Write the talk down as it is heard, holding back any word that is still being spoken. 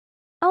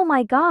Oh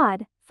my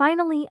god,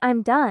 finally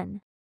I'm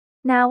done.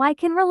 Now I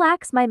can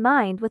relax my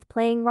mind with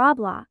playing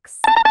Roblox.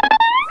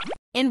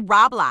 In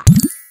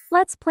Roblox.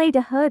 Let's play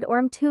the Hood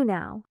or 2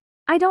 now.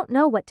 I don't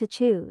know what to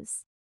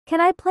choose.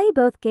 Can I play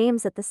both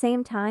games at the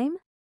same time?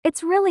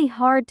 It's really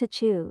hard to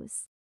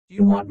choose. Do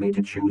you want me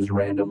to choose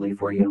randomly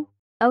for you?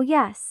 Oh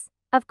yes,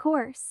 of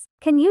course.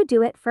 Can you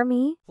do it for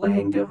me?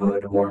 Playing the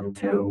Hood Worm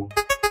 2.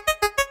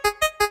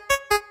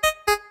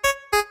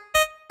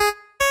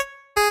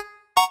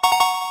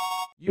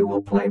 You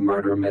will play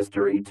Murder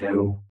Mystery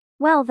 2.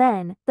 Well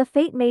then, the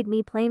fate made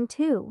me play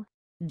 2.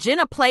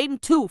 Jenna played in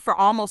 2 for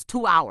almost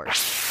 2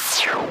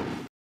 hours.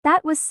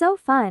 That was so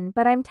fun,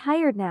 but I'm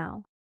tired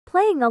now.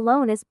 Playing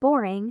alone is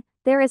boring,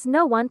 there is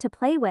no one to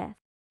play with.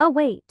 Oh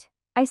wait,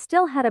 I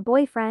still had a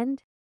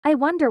boyfriend? I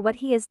wonder what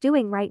he is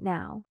doing right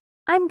now.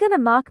 I'm gonna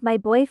mock my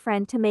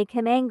boyfriend to make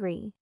him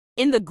angry.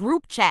 In the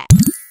group chat.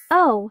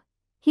 Oh,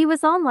 he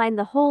was online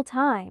the whole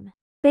time.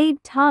 Babe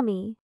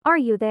Tommy, are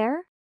you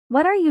there?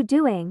 What are you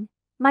doing,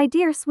 my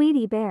dear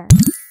sweetie bear?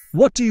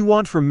 What do you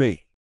want from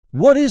me?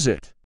 What is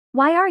it?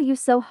 Why are you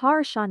so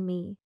harsh on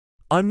me?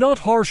 I'm not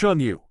harsh on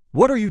you.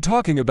 What are you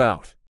talking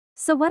about?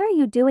 So what are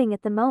you doing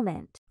at the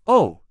moment?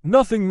 Oh,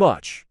 nothing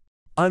much.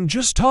 I'm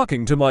just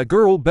talking to my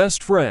girl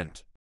best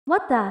friend.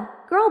 What the?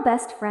 Girl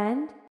best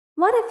friend?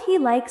 What if he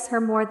likes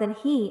her more than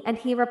he and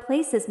he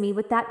replaces me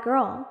with that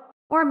girl?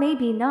 Or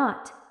maybe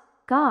not.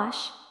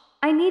 Gosh,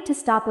 I need to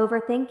stop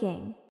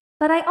overthinking.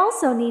 But I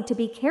also need to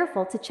be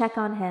careful to check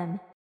on him.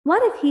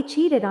 What if he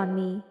cheated on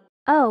me?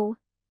 Oh,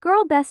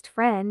 girl best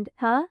friend,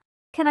 huh?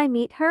 Can I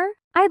meet her?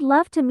 I'd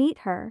love to meet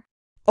her.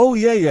 Oh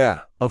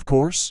yeah, of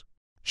course.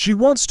 She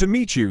wants to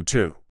meet you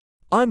too.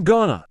 I'm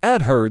gonna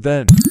add her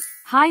then.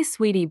 Hi,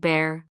 sweetie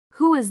bear.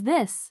 Who is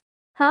this?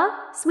 Huh,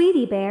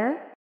 sweetie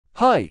bear?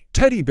 Hi,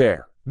 teddy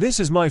bear. This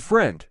is my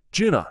friend,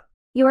 Jenna.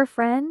 Your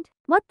friend?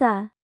 What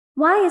the?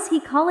 Why is he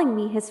calling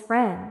me his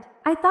friend?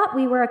 I thought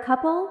we were a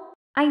couple?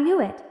 I knew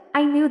it.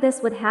 I knew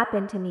this would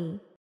happen to me.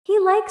 He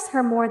likes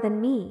her more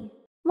than me.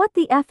 What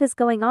the F is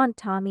going on,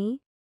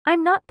 Tommy?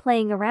 I'm not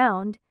playing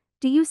around.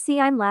 Do you see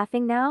I'm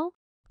laughing now?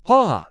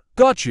 Haha,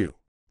 got you.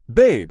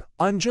 Babe,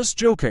 I'm just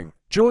joking,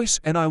 Joyce,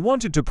 and I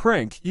wanted to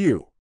prank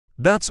you.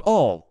 That's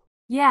all.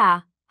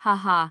 Yeah,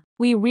 haha.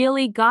 We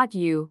really got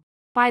you.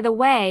 By the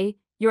way,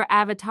 your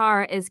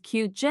avatar is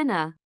cute,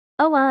 Jenna.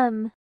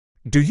 Oh,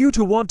 Do you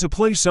two want to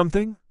play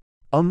something?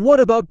 What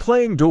about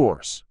playing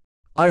Doors?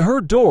 I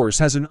heard Doors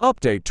has an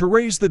update to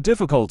raise the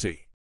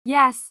difficulty.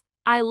 Yes,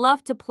 I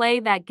love to play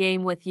that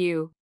game with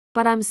you.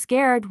 But I'm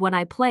scared when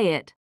I play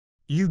it.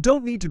 You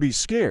don't need to be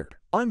scared.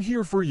 I'm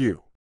here for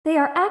you. They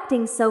are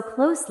acting so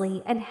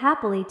closely and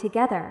happily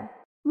together.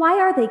 Why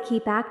are they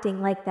keep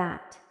acting like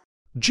that?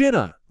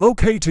 Jenna,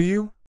 okay to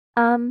you?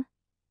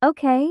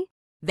 Okay.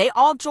 They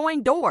all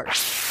joined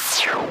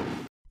doors.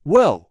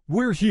 Well,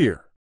 we're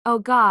here. Oh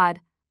God,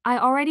 I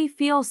already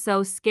feel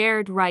so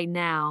scared right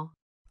now.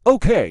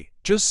 Okay,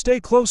 just stay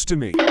close to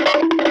me.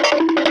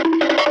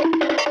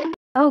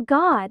 Oh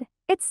God,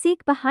 it's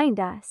Seek behind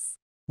us.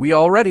 We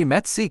already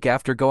met Seek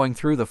after going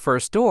through the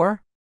first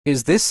door.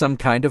 Is this some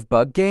kind of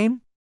bug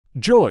game?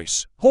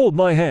 Joyce, hold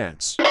my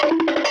hands.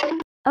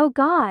 Oh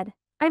God,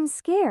 I'm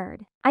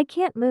scared. I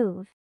can't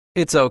move.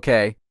 It's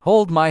okay.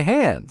 Hold my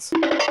hands.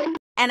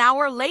 An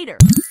hour later.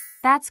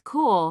 That's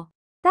cool.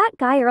 That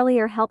guy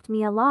earlier helped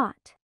me a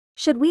lot.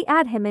 Should we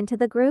add him into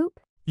the group?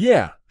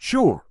 Yeah,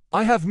 sure.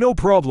 I have no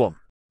problem.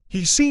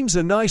 He seems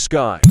a nice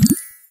guy.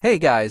 Hey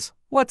guys,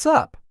 what's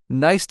up?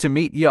 Nice to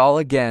meet y'all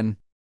again.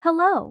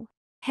 Hello.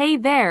 Hey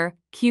there,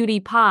 cutie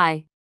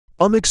pie.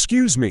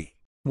 Excuse me.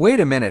 Wait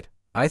a minute.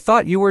 I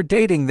thought you were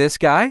dating this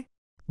guy?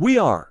 We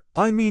are.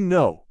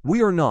 No,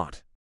 we are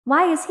not.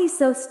 Why is he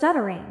so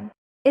stuttering?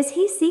 Is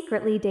he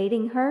secretly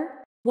dating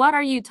her? What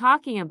are you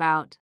talking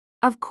about?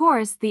 Of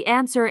course, the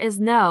answer is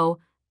no.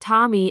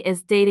 Tommy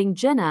is dating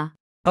Jenna.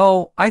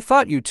 Oh, I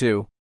thought you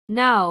two.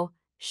 No,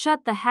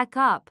 shut the heck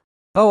up.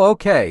 Oh,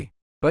 okay.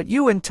 But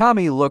you and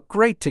Tommy look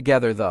great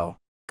together though.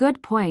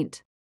 Good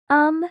point.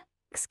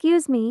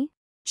 Excuse me.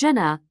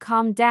 Jenna,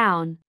 calm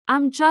down.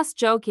 I'm just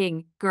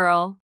joking,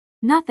 girl.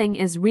 Nothing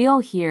is real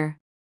here.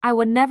 I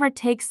would never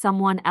take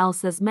someone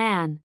else's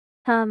man.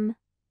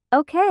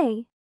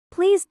 Okay.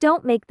 Please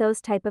don't make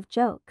those type of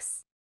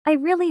jokes. I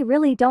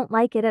really don't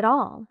like it at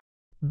all.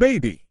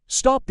 Baby,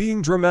 stop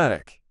being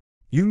dramatic.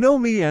 You know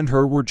me and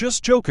her were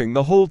just joking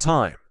the whole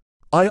time.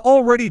 I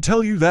already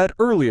tell you that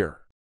earlier.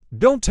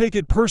 Don't take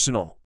it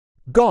personal.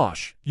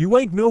 Gosh, you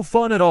ain't no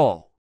fun at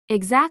all.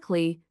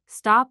 Exactly.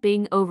 Stop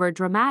being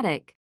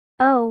overdramatic.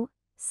 Oh,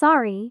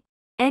 sorry.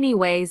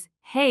 Anyways,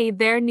 hey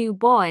there, new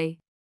boy.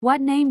 What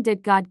name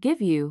did God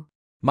give you?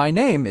 My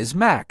name is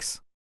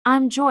Max.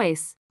 I'm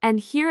Joyce, and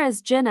here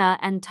is Jenna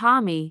and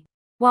Tommy.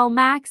 Well,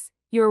 Max,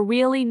 you're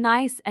really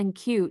nice and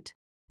cute.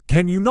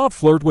 Can you not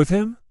flirt with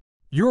him?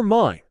 You're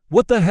mine.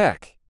 What the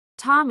heck?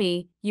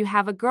 Tommy, you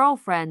have a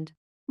girlfriend.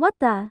 What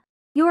the?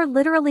 You're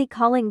literally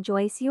calling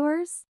Joyce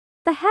yours?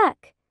 The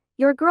heck?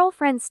 Your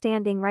girlfriend's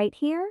standing right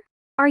here?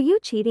 Are you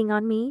cheating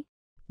on me?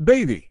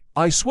 Baby,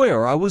 I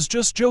swear I was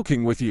just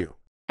joking with you.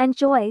 And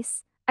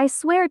Joyce, I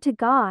swear to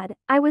God,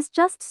 I was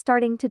just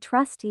starting to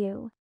trust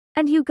you.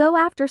 And you go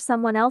after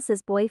someone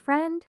else's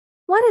boyfriend?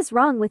 What is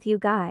wrong with you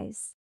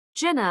guys?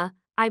 Jenna,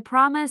 I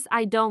promise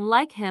I don't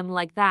like him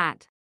like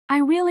that. I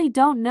really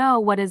don't know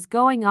what is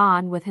going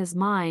on with his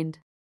mind.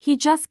 He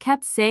just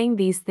kept saying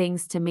these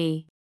things to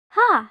me.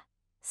 Ha!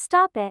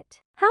 Stop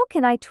it. How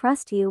can I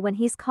trust you when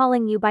he's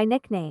calling you by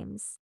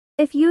nicknames?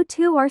 If you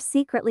two are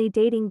secretly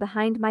dating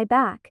behind my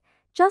back,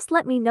 just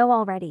let me know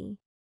already.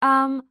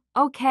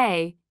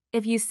 Okay,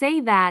 if you say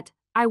that,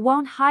 I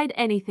won't hide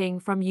anything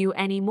from you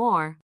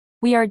anymore.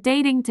 We are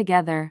dating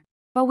together,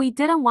 but we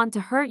didn't want to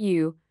hurt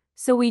you,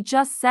 so we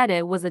just said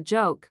it was a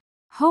joke,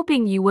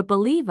 hoping you would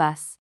believe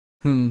us.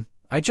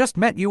 I just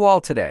met you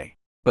all today.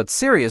 But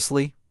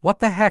seriously, what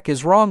the heck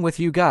is wrong with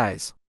you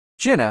guys?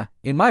 Jenna,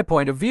 in my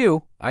point of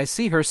view, I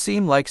see her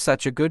seem like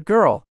such a good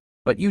girl.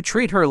 But you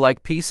treat her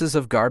like pieces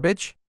of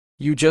garbage?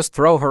 You just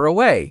throw her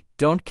away,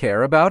 don't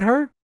care about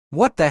her?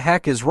 What the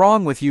heck is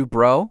wrong with you,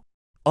 bro?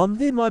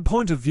 In my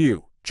point of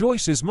view,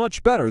 Joyce is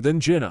much better than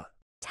Jenna.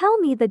 Tell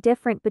me the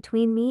difference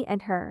between me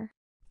and her.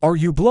 Are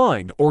you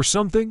blind or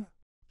something?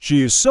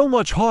 She is so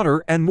much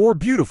hotter and more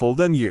beautiful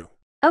than you.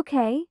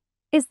 Okay,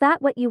 is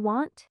that what you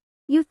want?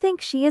 You think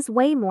she is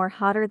way more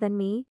hotter than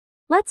me?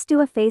 Let's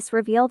do a face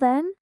reveal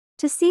then?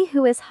 To see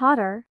who is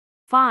hotter.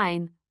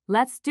 Fine,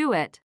 let's do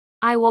it.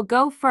 I will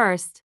go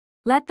first.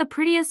 Let the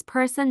prettiest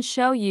person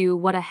show you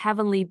what a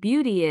heavenly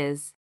beauty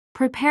is.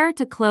 Prepare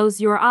to close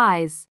your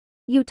eyes.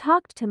 You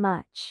talked too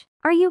much.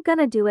 Are you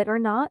gonna do it or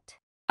not?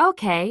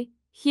 Okay,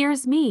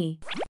 here's me.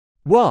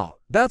 Wow,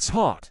 that's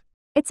hot.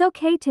 It's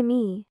okay to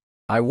me.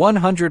 I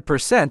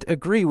 100%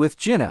 agree with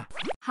Jenna.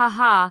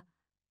 Haha,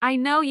 I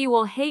know you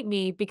will hate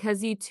me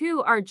because you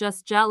two are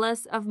just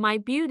jealous of my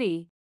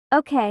beauty.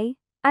 Okay,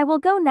 I will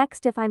go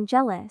next if I'm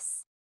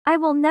jealous. I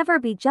will never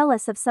be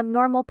jealous of some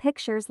normal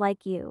pictures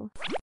like you.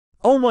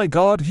 Oh my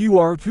god, you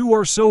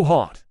are so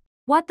hot.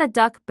 What the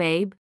duck,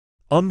 babe?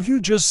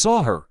 You just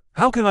saw her.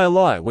 How can I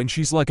lie when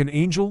she's like an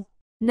angel?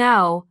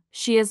 No,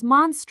 she is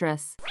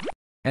monstrous.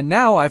 And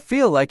now I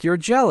feel like you're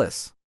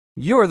jealous.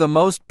 You're the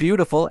most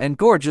beautiful and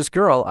gorgeous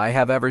girl I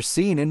have ever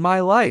seen in my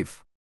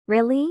life.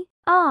 Really?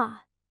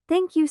 Ah,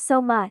 thank you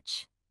so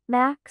much,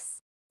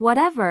 Max.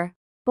 Whatever.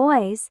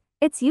 Boys,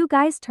 it's you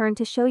guys' turn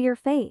to show your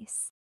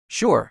face.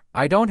 Sure,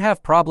 I don't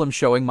have problem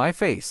showing my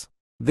face.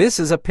 This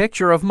is a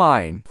picture of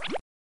mine.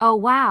 Oh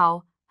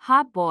wow,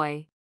 hot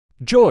boy.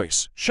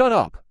 Joyce, shut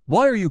up.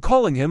 Why are you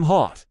calling him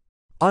hot?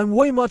 I'm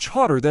way much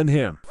hotter than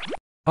him.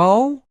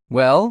 Oh,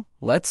 well,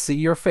 let's see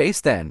your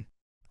face then.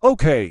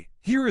 Okay,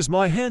 here is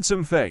my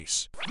handsome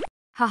face.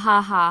 Ha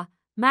ha ha,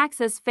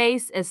 Max's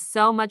face is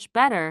so much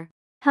better.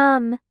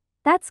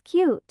 That's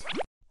cute.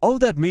 Oh,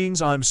 that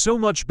means I'm so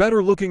much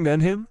better looking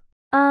than him?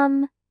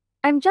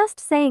 I'm just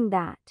saying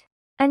that.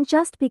 And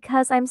just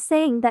because I'm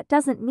saying that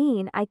doesn't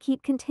mean I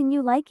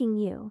continue liking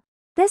you.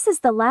 This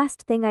is the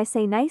last thing I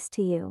say nice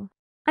to you.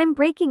 I'm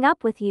breaking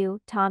up with you,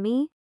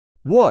 Tommy.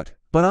 What?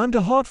 But I'm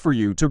too hot for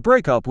you to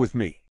break up with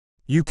me.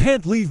 You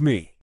can't leave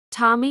me.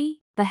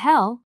 Tommy, the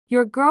hell?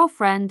 Your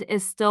girlfriend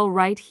is still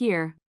right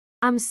here.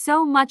 I'm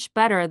so much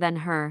better than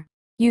her.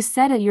 You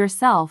said it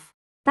yourself.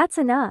 That's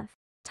enough.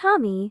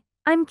 Tommy,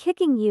 I'm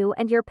kicking you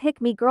and your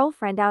pick-me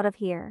girlfriend out of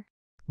here.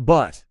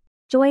 But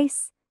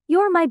Joyce,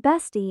 you're my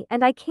bestie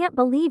and I can't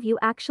believe you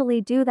actually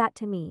do that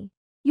to me.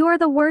 You're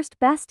the worst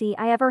bestie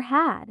I ever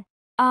had.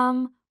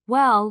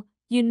 Well,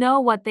 you know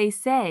what they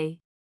say.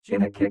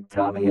 Jenna kicked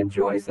Tommy and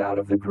Joyce out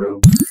of the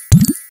group.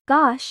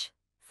 Gosh,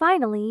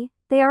 finally,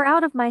 they are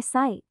out of my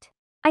sight.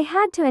 I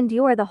had to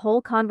endure the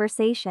whole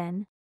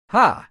conversation.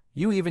 Ha,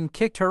 you even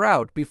kicked her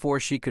out before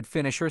she could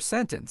finish her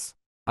sentence.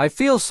 I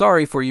feel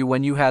sorry for you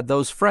when you had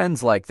those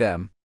friends like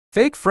them.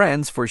 Fake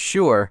friends for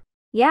sure.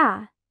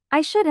 Yeah,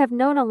 I should have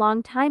known a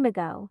long time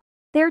ago.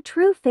 Their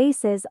true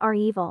faces are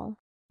evil.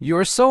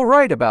 You're so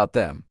right about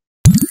them.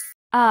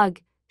 Ugh,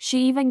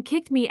 she even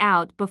kicked me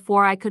out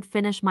before I could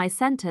finish my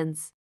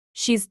sentence.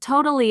 She's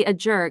totally a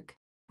jerk.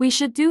 We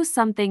should do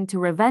something to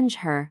revenge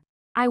her.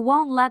 I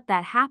won't let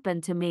that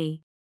happen to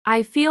me.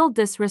 I feel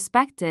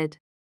disrespected.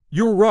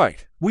 you're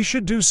right, we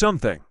should do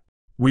something.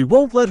 We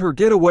won't let her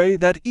get away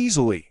that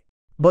easily.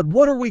 But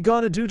what are we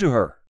gonna do to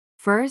her?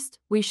 First,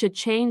 we should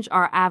change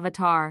our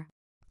avatar.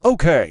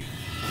 Okay.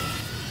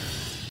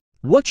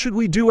 What should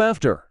we do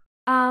after?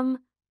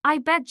 I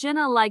bet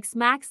Jenna likes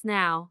Max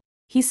now.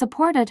 He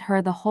supported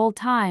her the whole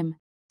time.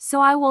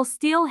 So I will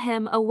steal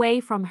him away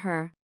from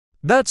her.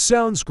 That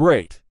sounds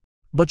great.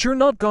 But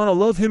you're not gonna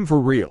love him for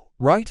real,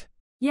 right?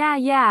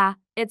 Yeah,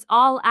 it's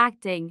all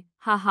acting,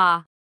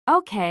 haha.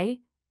 Okay,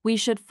 we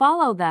should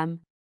follow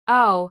them.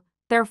 Oh,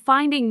 they're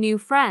finding new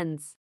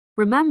friends.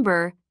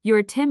 Remember,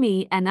 you're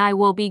Timmy and I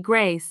will be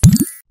Grace.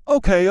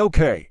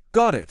 Okay,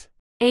 got it.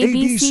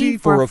 ABC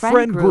for a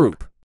friend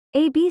group.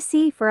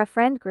 ABC for a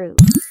friend group.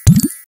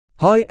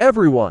 Hi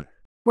everyone.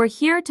 We're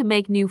here to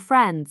make new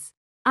friends.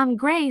 I'm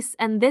Grace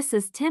and this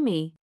is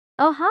Timmy.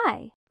 Oh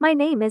hi, my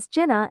name is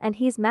Jenna and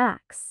he's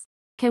Max.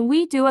 Can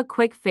we do a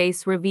quick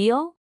face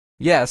reveal?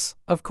 Yes,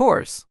 of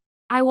course.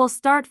 I will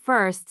start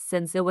first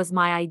since it was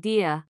my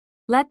idea.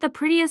 Let the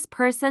prettiest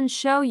person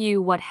show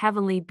you what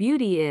heavenly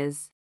beauty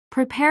is.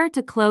 Prepare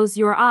to close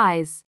your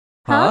eyes.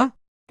 Huh?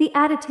 The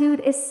attitude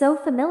is so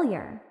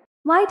familiar.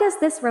 Why does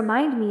this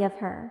remind me of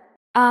her?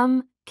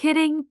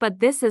 Kidding, but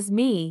this is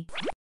me.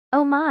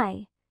 Oh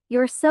my,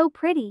 you're so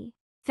pretty.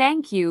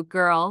 Thank you,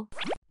 girl.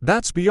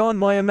 That's beyond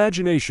my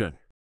imagination.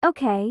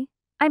 Okay,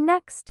 I'm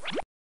next.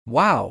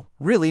 Wow,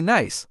 really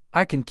nice.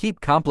 I can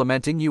keep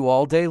complimenting you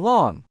all day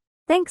long.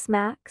 Thanks,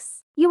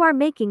 Max. You are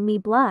making me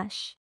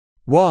blush.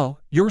 Wow,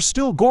 you're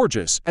still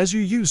gorgeous as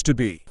you used to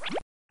be.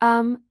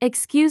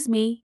 Excuse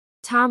me.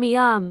 Tommy,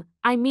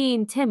 I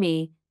mean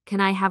Timmy,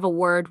 can I have a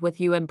word with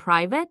you in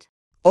private?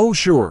 Oh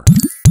sure.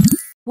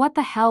 What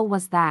the hell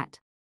was that?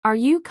 Are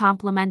you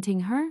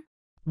complimenting her?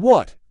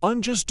 What?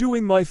 I'm just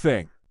doing my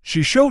thing.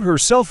 She showed her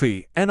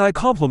selfie and I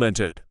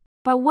complimented.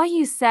 But what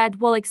you said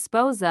will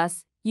expose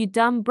us, you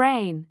dumb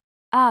brain.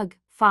 Ugh,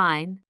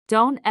 fine.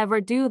 Don't ever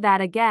do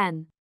that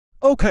again.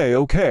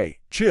 Okay,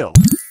 chill.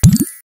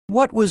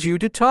 What was you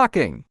two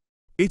talking?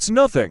 It's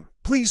nothing.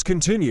 Please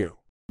continue.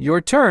 Your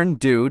turn,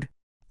 dude.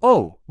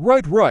 Oh,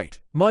 right.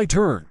 My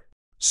turn.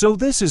 So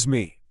this is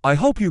me. I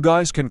hope you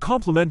guys can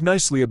compliment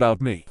nicely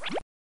about me.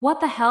 What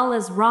the hell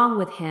is wrong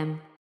with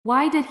him?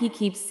 Why did he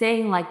keep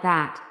saying like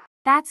that?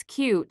 That's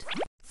cute.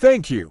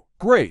 Thank you,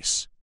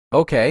 Grace.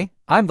 Okay,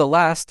 I'm the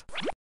last.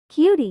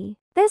 Cutie,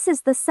 this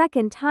is the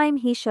second time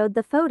he showed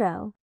the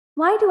photo.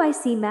 Why do I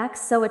see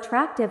Max so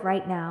attractive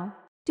right now?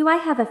 Do I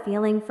have a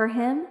feeling for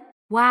him?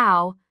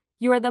 Wow,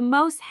 you're the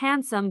most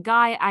handsome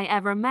guy I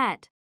ever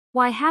met.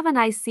 Why haven't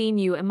I seen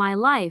you in my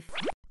life?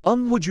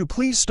 Would you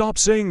please stop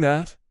saying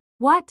that?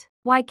 What?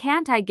 Why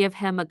can't I give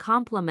him a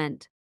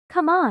compliment?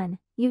 Come on,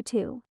 you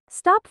two.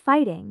 Stop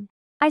fighting.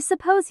 I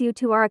suppose you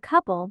two are a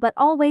couple but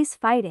always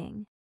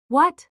fighting.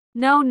 What?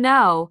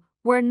 No,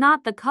 we're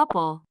not the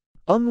couple.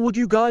 Would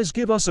you guys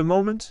give us a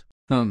moment?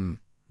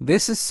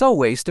 This is so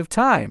waste of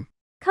time.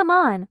 Come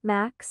on,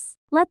 Max.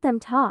 Let them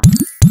talk.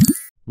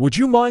 Would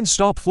you mind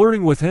stop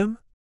flirting with him?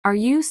 Are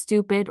you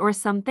stupid or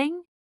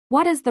something?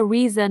 What is the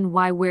reason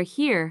why we're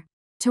here?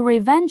 To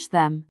revenge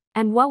them.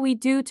 And what we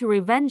do to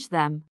revenge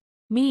them?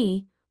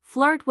 Me,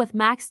 flirt with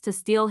Max to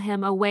steal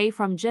him away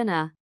from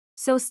Jenna.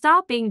 So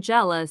stop being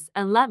jealous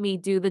and let me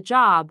do the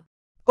job.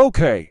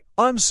 Okay,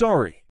 I'm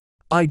sorry.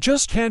 I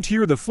just can't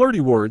hear the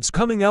flirty words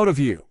coming out of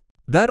you.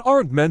 That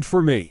aren't meant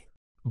for me.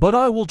 But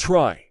I will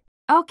try.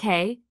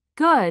 Okay,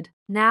 good.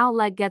 Now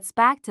let's get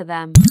back to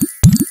them.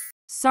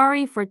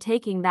 Sorry for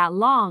taking that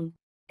long.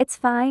 It's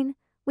fine.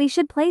 We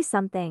should play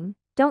something,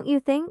 don't you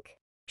think?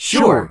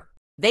 Sure.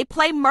 They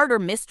play murder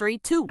mystery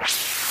too.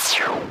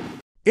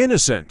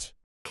 Innocent.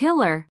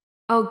 Killer.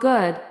 Oh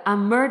good, a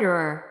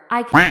murderer.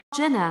 I killed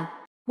Jenna.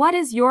 What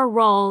is your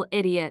role,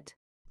 idiot?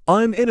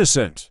 I'm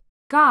innocent.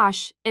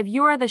 Gosh, if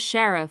you're the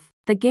sheriff,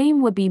 the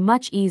game would be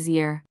much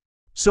easier.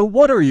 So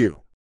what are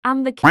you?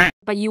 I'm the killer,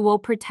 but you will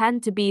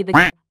pretend to be the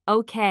killer.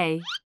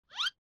 Okay.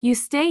 You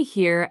stay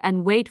here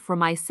and wait for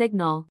my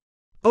signal.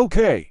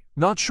 Okay,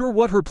 not sure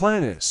what her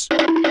plan is.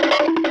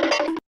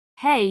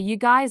 Hey, you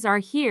guys are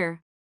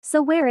here.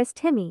 So where is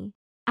Timmy?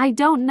 I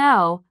don't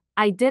know.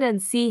 I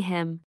didn't see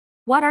him.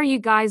 What are you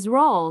guys'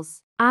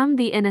 roles? I'm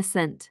the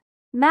innocent.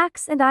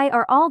 Max and I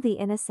are all the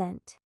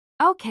innocent.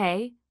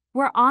 Okay,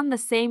 we're on the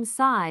same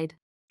side.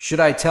 Should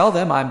I tell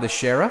them I'm the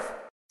sheriff?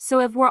 So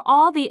if we're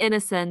all the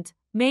innocent,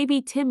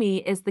 maybe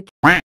Timmy is the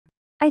killer.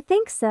 I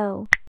think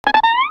so.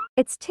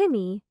 It's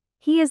Timmy.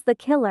 He is the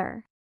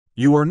killer.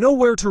 You are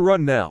nowhere to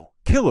run now.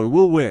 Killer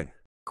will win.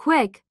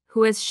 Quick,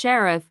 who is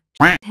sheriff?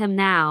 Him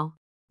now.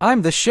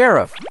 I'm the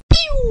sheriff.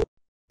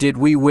 Did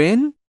we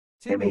win?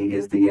 Timmy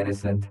is the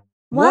innocent.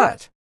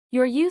 What?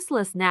 You're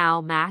useless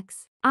now,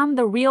 Max. I'm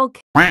the real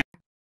killer.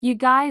 You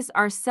guys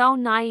are so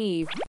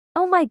naive.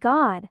 Oh my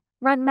god,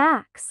 run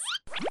Max.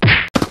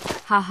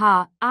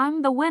 Haha,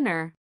 I'm the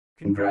winner.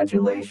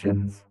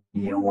 Congratulations.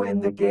 You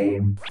win the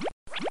game.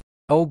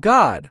 Oh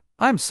God,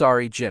 I'm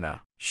sorry,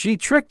 Jenna. She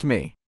tricked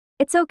me.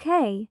 It's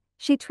okay,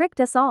 she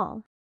tricked us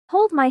all.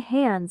 Hold my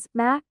hands,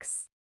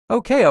 Max.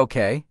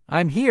 Okay,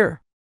 I'm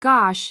here.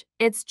 Gosh,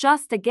 it's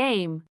just a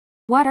game.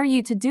 What are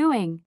you two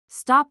doing?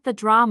 Stop the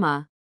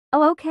drama.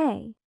 Oh,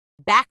 okay.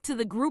 Back to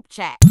the group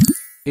chat.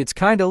 It's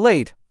kinda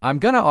late. I'm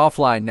gonna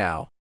offline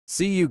now.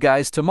 See you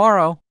guys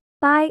tomorrow.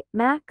 Bye,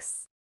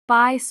 Max.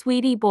 Bye,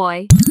 sweetie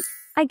boy.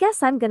 I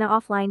guess I'm gonna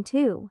offline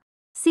too.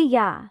 See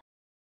ya.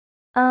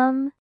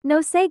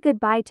 No, say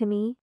goodbye to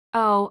me.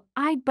 Oh,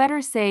 I'd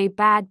better say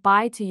bad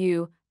bye to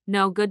you.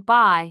 No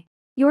goodbye.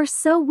 You're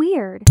so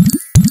weird.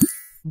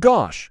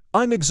 Gosh,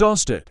 I'm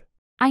exhausted.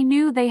 I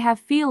knew they have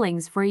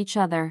feelings for each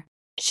other.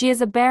 She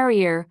is a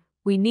barrier.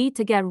 We need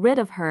to get rid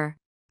of her.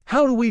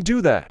 How do we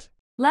do that?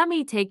 Let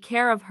me take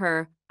care of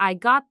her. I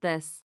got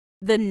this.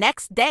 The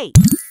next day.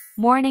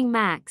 Morning,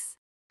 Max.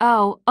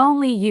 Oh,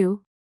 only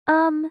you?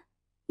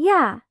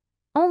 Yeah,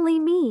 only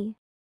me.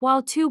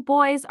 While two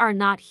boys are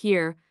not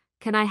here,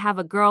 can I have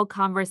a girl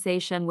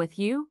conversation with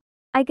you?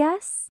 I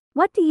guess.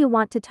 What do you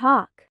want to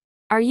talk?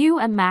 Are you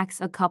and Max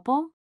a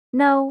couple?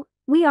 No,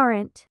 we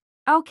aren't.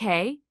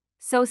 Okay,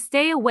 so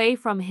stay away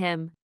from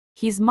him.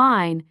 He's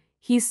mine.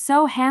 He's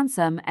so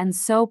handsome and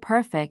so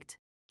perfect.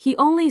 He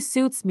only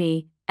suits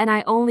me, and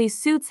I only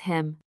suits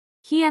him.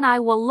 He and I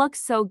will look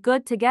so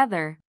good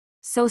together.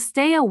 So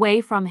stay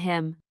away from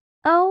him.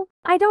 Oh,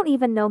 I don't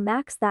even know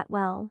Max that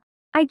well.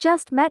 I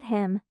just met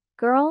him,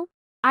 girl.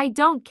 I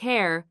don't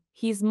care.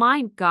 He's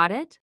mine, got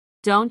it?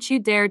 Don't you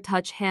dare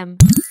touch him.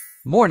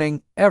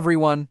 Morning,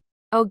 everyone.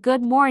 Oh,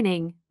 good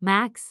morning,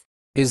 Max.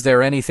 Is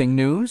there anything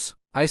news?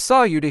 I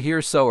saw you to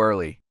here so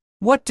early.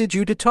 What did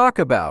you to talk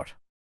about?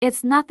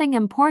 It's nothing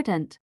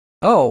important.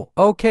 Oh,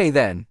 okay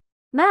then.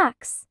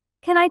 Max,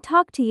 can I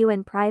talk to you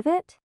in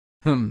private?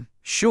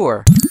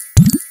 Sure.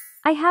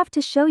 I have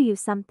to show you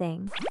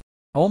something.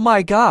 Oh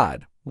my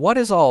God, what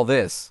is all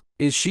this?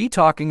 Is she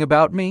talking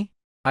about me?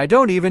 I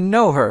don't even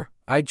know her.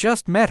 I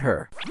just met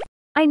her.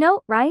 I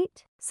know,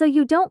 right? So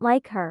you don't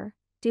like her,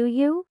 do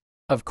you?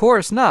 Of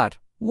course not.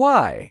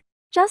 Why?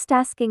 Just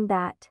asking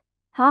that.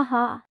 Ha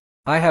ha.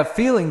 I have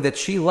feeling that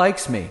she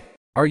likes me.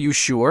 Are you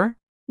sure?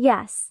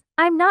 Yes,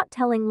 I'm not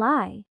telling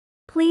lie.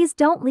 Please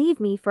don't leave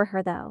me for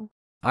her though.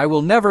 I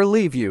will never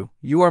leave you.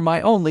 You are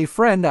my only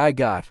friend I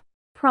got.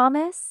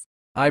 Promise?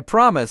 I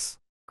promise.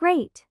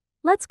 Great.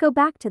 Let's go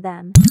back to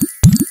them.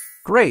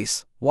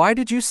 Grace, why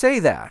did you say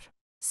that?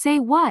 Say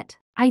what?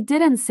 I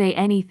didn't say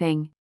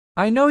anything.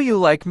 I know you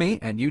like me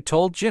and you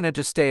told Jenna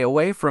to stay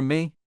away from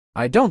me.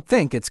 I don't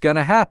think it's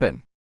gonna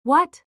happen.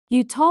 What?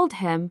 You told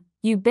him,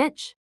 you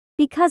bitch.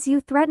 Because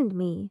you threatened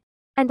me.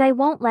 And I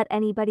won't let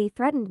anybody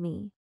threaten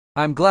me.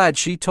 I'm glad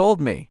she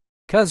told me.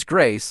 'Cause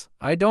Grace,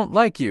 I don't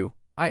like you.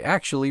 I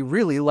actually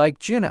really like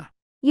Jenna.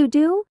 You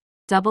do?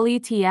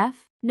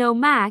 WTF? No,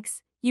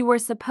 Max, you were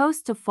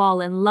supposed to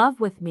fall in love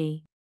with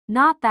me.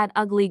 Not that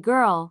ugly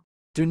girl.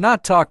 Do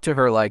not talk to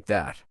her like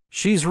that.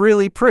 She's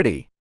really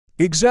pretty.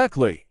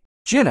 Exactly.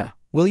 Jenna,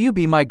 will you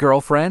be my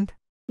girlfriend?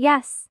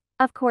 Yes,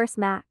 of course,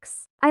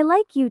 Max. I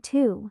like you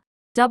too.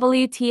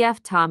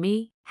 WTF,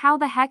 Tommy? How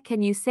the heck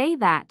can you say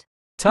that?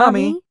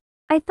 Tommy?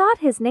 I thought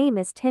his name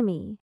is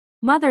Timmy.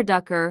 Mother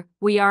Ducker,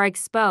 we are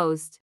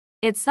exposed.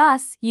 It's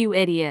us, you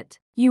idiot.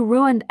 You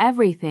ruined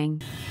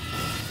everything.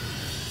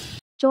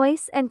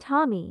 Joyce and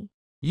Tommy.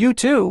 You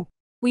too.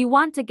 We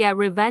want to get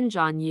revenge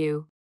on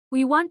you.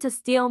 We want to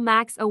steal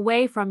Max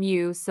away from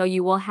you so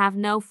you will have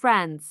no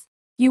friends.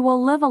 You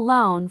will live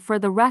alone for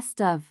the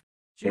rest of.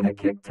 Jenna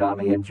kicked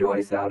Tommy and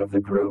Joyce out of the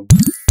group.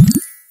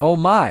 Oh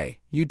my,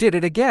 you did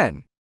it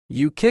again.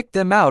 You kicked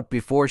them out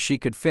before she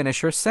could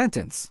finish her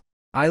sentence.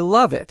 I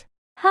love it.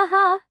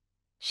 Haha.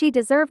 She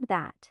deserved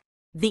that.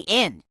 The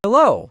end.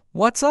 Hello,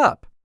 what's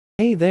up?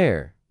 Hey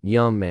there,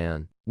 young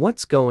man.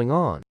 What's going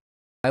on?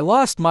 I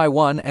lost my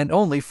one and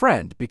only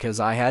friend because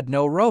I had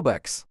no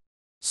Robux.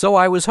 So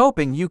I was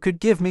hoping you could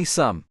give me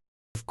some.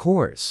 Of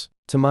course.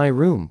 To my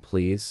room,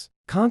 please.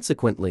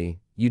 Consequently,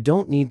 you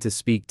don't need to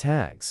speak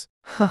tags.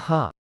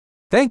 Haha.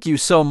 Thank you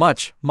so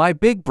much, my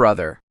big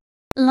brother.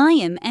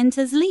 Liam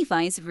enters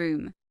Levi's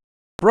room.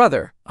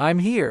 Brother, I'm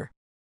here.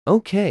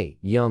 Okay,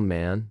 young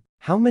man.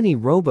 How many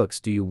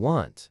Robux do you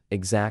want,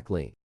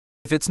 exactly?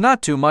 If it's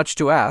not too much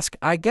to ask,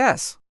 I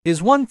guess.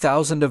 Is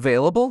 1,000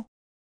 available?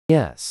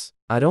 Yes,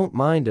 I don't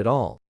mind at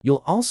all.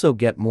 You'll also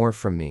get more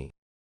from me.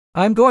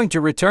 I'm going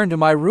to return to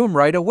my room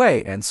right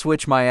away and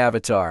switch my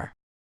avatar.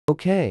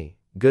 Okay,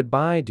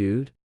 goodbye,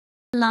 dude.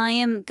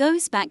 Liam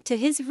goes back to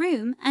his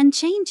room and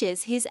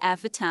changes his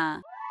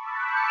avatar.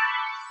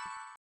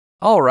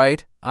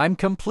 Alright, I'm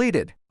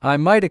completed. I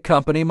might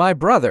accompany my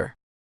brother.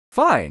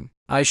 Fine,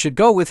 I should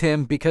go with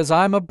him because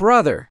I'm a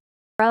brother.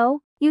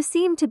 Bro, you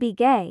seem to be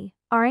gay,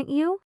 aren't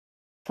you?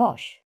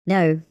 Posh.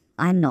 No,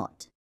 I'm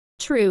not.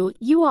 True,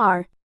 you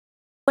are.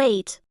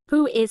 Wait,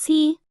 who is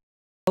he?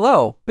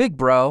 Hello, big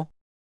bro.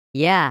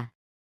 Yeah.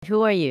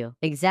 Who are you,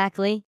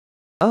 exactly?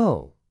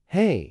 Oh,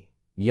 hey,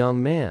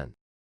 young man.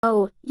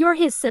 Oh, you're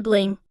his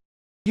sibling.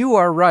 You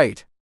are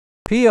right.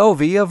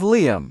 POV of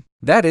Liam.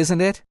 That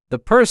isn't it? The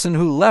person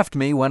who left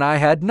me when I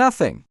had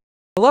nothing.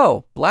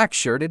 Hello,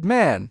 black-shirted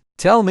man.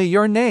 Tell me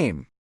your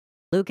name.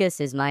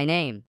 Lucas is my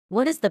name.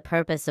 What is the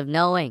purpose of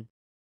knowing?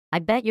 I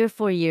bet you're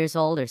 4 years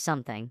old or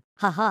something.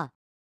 Haha.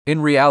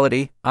 In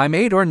reality, I'm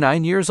 8 or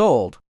 9 years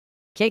old.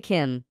 Kick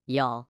him,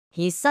 y'all.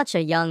 He's such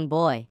a young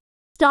boy.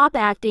 Stop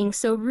acting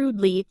so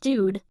rudely,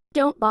 dude.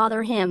 Don't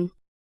bother him.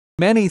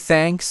 Many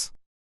thanks.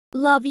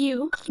 Love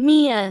you,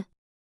 Mia.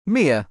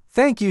 Mia,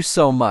 thank you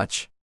so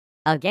much.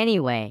 Ugh,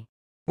 anyway.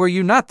 Were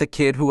you not the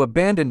kid who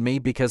abandoned me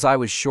because I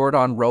was short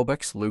on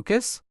Robux,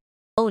 Lucas?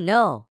 Oh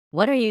no,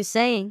 what are you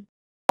saying?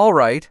 All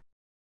right.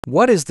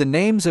 What is the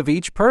names of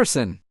each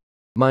person?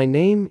 My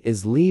name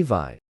is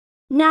Levi.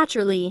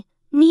 Naturally,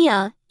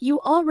 Mia, you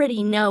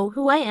already know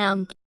who I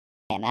am.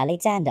 I'm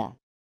Alexander.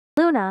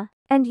 Luna,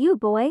 and you,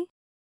 boy?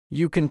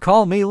 You can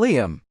call me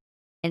Liam.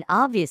 And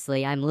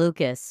obviously I'm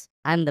Lucas.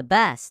 I'm the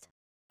best.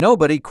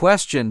 Nobody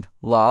questioned,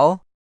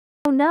 lol.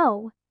 Oh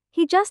no,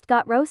 he just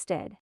got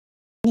roasted.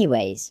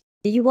 Anyways,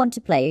 do you want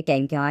to play a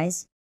game,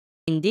 guys?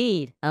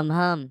 Indeed,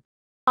 hum.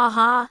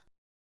 Aha.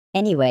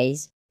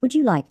 Anyways, would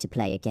you like to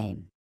play a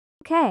game?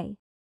 Okay.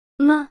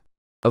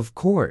 Of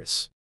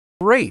course.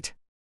 Great.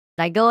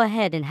 I go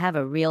ahead and have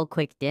a real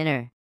quick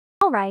dinner.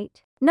 All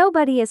right.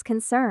 Nobody is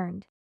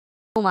concerned.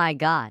 Oh my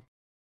god.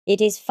 It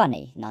is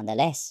funny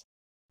nonetheless.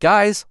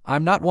 Guys,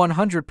 I'm not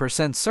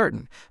 100%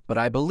 certain, but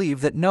I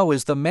believe that No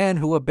is the man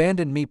who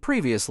abandoned me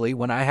previously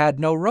when I had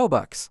no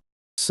Robux.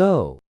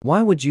 So,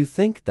 why would you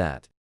think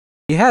that?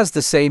 He has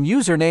the same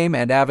username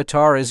and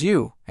avatar as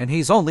you, and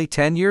he's only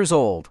 10 years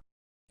old.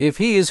 If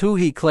he is who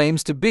he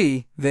claims to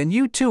be, then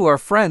you two are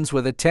friends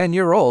with a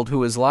 10-year-old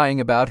who is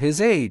lying about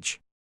his age.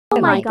 Oh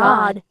my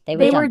god,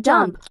 they were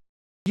dumb.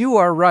 You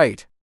are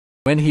right.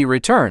 When he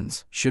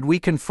returns, should we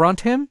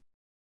confront him?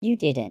 You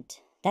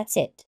didn't. That's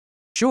it.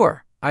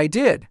 Sure, I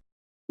did.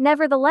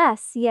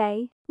 Nevertheless,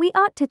 yay, we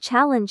ought to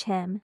challenge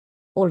him.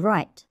 All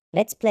right,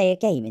 let's play a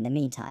game in the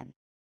meantime.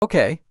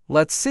 Okay,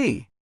 let's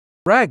see.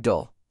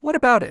 Ragdoll, what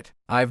about it?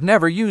 I've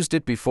never used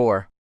it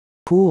before.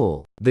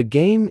 Cool. The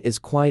game is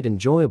quite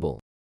enjoyable.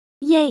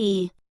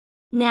 Yay.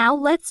 Now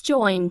let's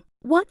join.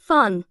 What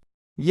fun.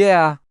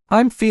 Yeah,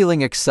 I'm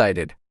feeling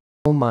excited.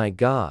 Oh my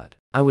god.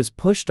 I was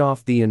pushed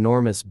off the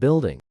enormous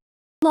building.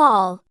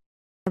 Lol.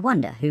 I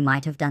wonder who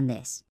might have done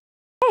this.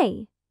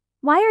 Hey,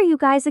 why are you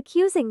guys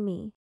accusing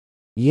me?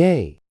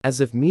 Yay, as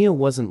if Mia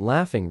wasn't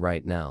laughing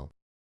right now.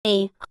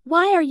 Hey,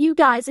 why are you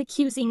guys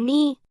accusing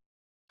me?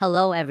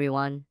 Hello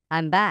everyone,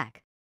 I'm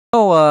back.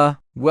 Oh,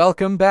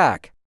 welcome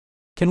back.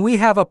 Can we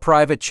have a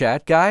private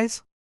chat,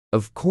 guys?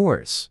 Of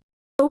course.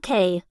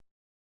 Okay.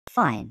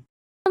 Fine.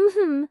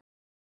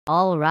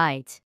 All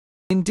right.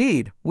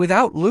 Indeed,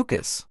 without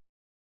Lucas.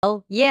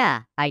 Oh,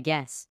 yeah, I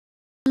guess.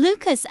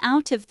 Lucas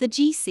out of the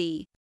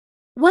GC.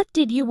 What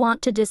did you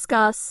want to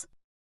discuss?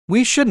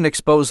 We shouldn't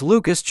expose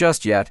Lucas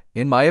just yet,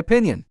 in my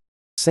opinion.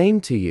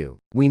 Same to you.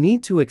 We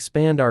need to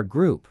expand our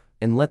group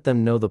and let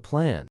them know the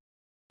plan.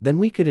 Then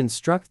we could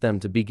instruct them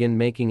to begin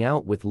making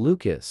out with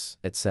Lucas,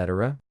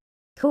 etc.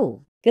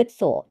 Cool. Good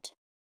thought.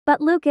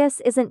 But Lucas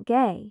isn't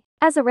gay.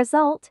 As a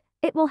result,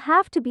 it will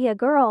have to be a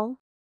girl.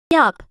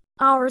 Yup,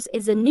 ours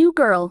is a new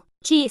girl.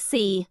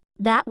 GC.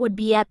 That would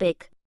be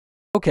epic.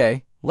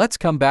 Okay, let's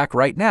come back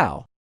right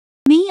now.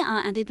 Mia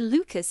added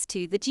Lucas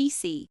to the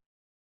GC.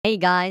 Hey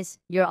guys,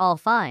 you're all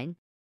fine?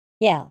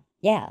 Yeah.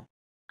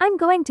 I'm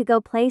going to go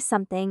play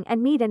something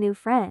and meet a new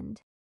friend.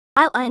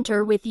 I'll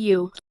enter with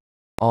you.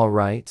 All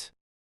right.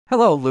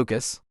 Hello,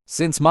 Lucas.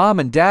 Since Mom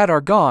and Dad are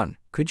gone,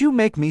 could you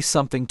make me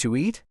something to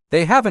eat?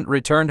 They haven't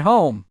returned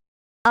home.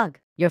 Ugh,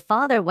 your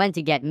father went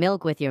to get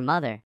milk with your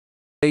mother.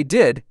 They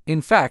did,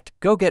 in fact,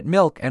 go get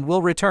milk and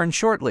will return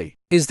shortly.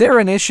 Is there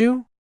an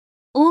issue?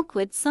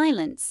 Awkward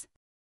silence.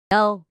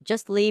 No,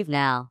 just leave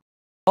now.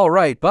 All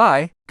right,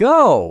 bye.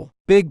 Go,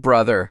 big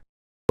brother.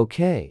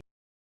 Okay.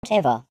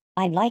 Whatever.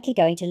 I'm likely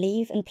going to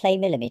leave and play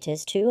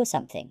millimeters too or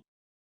something.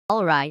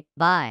 All right,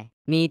 bye.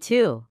 Me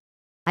too.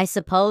 I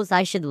suppose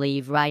I should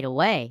leave right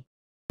away.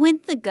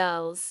 With the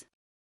girls.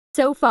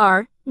 So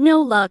far,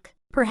 no luck.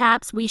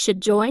 Perhaps we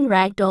should join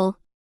Ragdoll.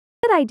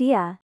 Good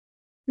idea.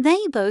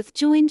 They both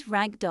joined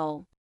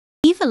Ragdoll.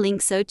 Eva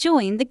Linkso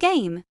joined the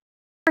game.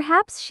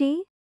 Perhaps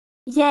she?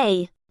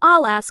 Yay.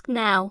 I'll ask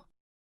now.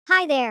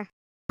 Hi there.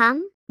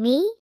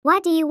 Me?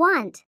 What do you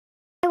want?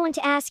 I want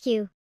to ask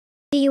you.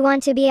 Do you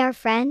want to be our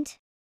friend?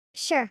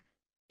 Sure.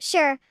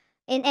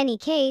 In any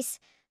case,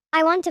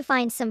 I want to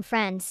find some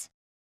friends.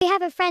 We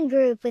have a friend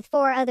group with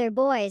 4 other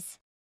boys.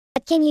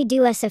 But can you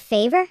do us a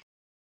favor?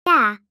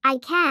 Yeah, I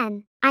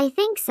can. I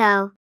think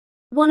so.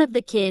 One of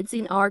the kids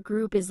in our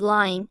group is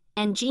lying,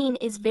 and Jean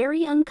is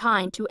very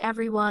unkind to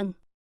everyone.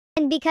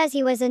 And because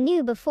he was a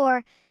new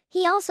before,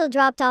 he also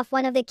dropped off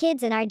one of the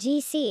kids in our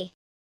GC.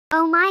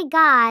 Oh my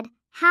god,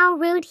 how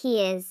rude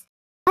he is.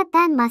 What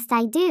then must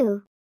I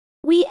do?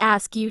 We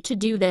ask you to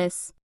do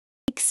this.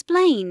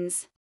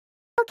 Explains.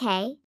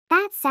 Okay,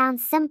 that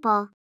sounds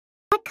simple.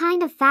 What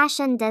kind of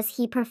fashion does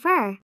he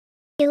prefer?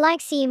 He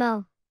likes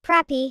emo,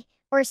 preppy,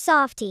 or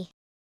softy.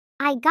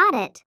 I got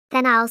it.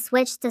 Then I'll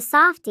switch to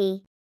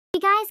softy. You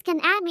guys can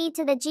add me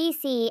to the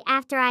GC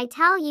after I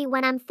tell you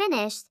when I'm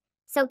finished.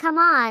 So come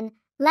on,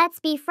 let's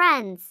be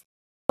friends.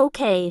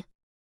 Okay.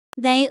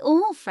 They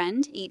all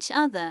friend each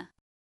other.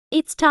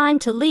 It's time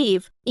to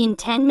leave. In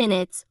 10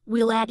 minutes,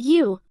 we'll add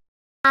you.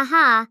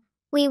 Aha,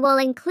 we will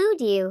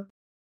include you.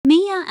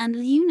 Mia and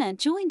Luna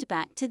joined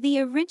back to the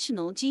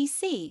original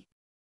GC.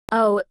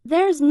 Oh,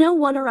 there's no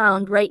one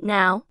around right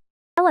now.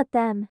 I'll at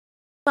them.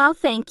 Well,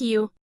 thank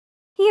you.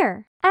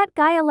 Here, at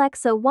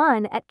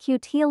GuyAlexa1 at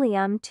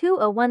Qtelium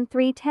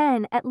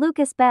 201310 at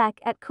Lucas Beck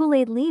at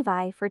Kool-Aid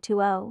Levi for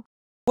 20.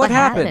 What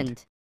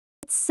happened?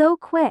 It's so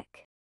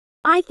quick.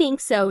 I think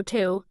so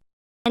too.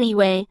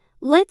 Anyway,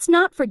 let's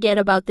not forget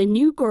about the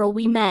new girl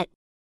we met.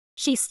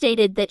 She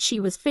stated that she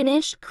was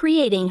finished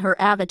creating her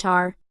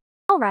avatar.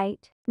 All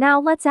right,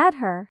 now let's add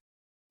her.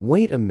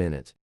 Wait a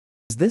minute.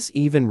 Is this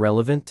even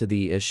relevant to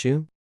the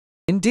issue?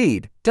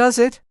 Indeed, does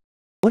it?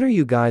 What are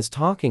you guys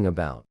talking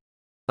about?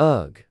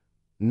 Ugh,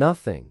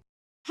 nothing.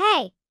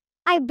 Hey,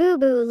 I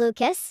boo-boo,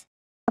 Lucas.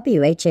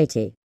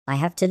 WHAT. I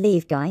have to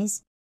leave,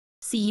 guys.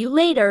 See you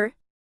later.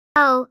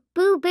 Oh,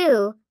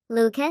 boo-boo,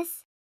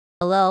 Lucas.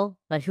 Hello,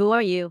 but who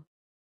are you?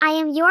 I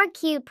am your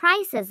cute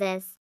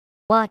princess.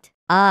 What?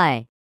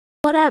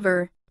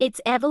 Whatever,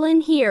 it's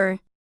Evelyn here.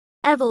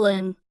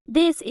 Evelyn,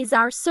 this is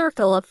our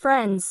circle of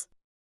friends.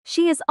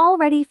 She is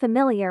already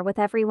familiar with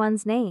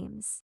everyone's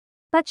names.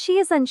 But she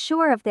is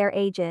unsure of their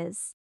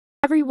ages.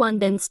 Everyone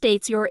then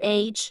states your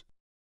age.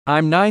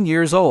 I'm 9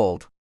 years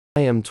old.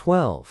 I am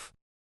 12.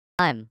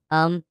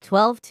 I'm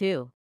 12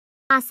 too.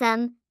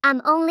 Awesome.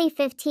 I'm only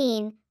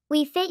 15.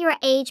 We fit your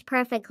age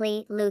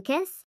perfectly,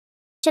 Lucas.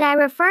 Should I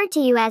refer to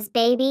you as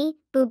baby,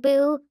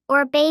 boo-boo,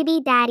 or baby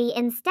daddy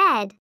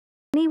instead?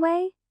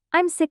 Anyway,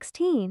 I'm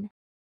 16.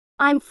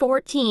 I'm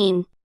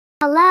 14.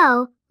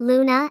 Hello,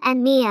 Luna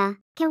and Mia.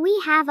 Can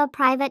we have a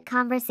private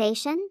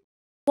conversation?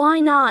 Why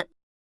not?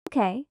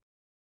 Okay.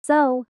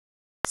 So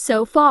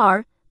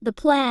far, the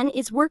plan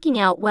is working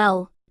out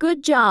well.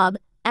 Good job,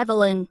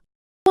 Evelyn.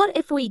 What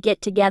if we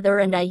get together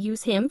and I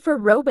use him for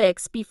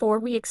Robux before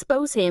we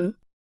expose him?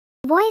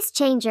 Voice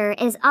changer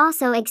is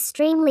also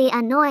extremely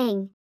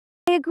annoying.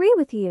 I agree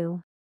with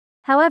you.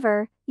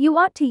 However, you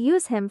ought to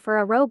use him for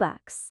a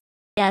Robux.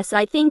 Yes,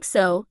 I think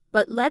so,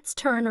 but let's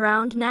turn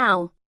around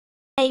now.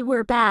 Hey,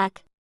 we're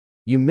back.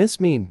 You miss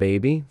me,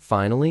 baby,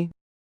 finally?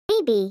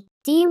 Baby,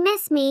 do you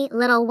miss me,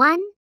 little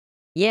one?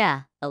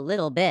 Yeah, a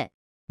little bit.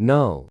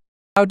 No.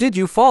 How did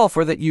you fall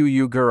for that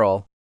you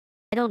girl?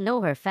 I don't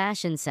know her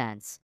fashion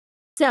sense.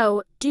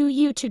 So, do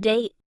you to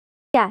date?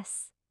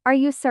 Yes. Are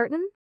you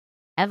certain?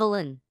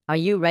 Evelyn, are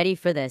you ready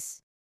for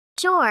this?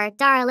 Sure,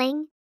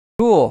 darling.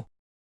 Cool.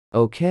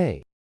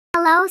 Okay.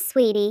 Hello,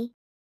 sweetie.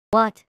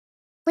 What?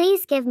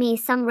 Please give me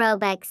some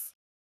Robux.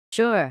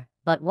 Sure,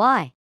 but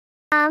why?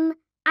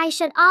 I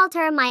should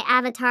alter my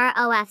avatar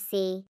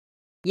OFC.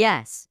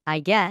 Yes, I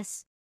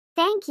guess.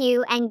 Thank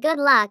you and good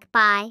luck,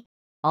 bye.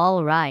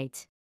 All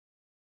right.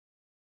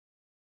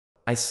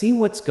 I see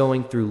what's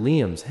going through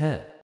Liam's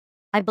head.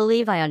 I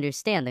believe I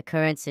understand the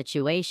current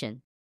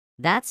situation.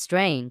 That's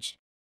strange.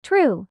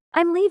 True.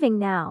 I'm leaving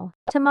now.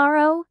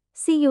 Tomorrow,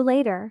 see you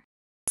later.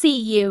 See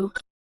you.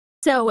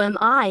 So am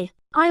I.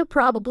 I'll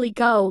probably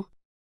go.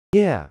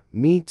 Yeah,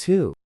 me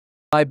too.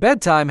 My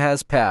bedtime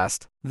has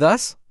passed,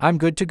 thus, I'm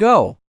good to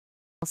go.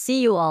 I'll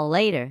see you all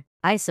later.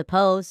 I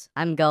suppose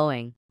I'm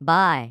going.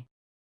 Bye.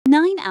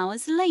 9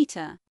 hours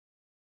later.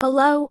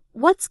 Hello,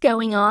 what's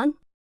going on?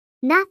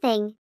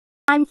 Nothing.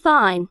 I'm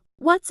fine.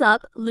 What's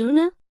up,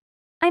 Luna?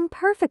 I'm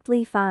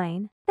perfectly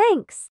fine.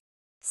 Thanks.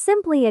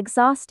 Simply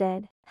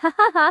exhausted. Ha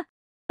ha ha.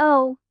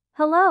 Oh,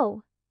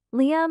 hello.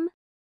 Liam?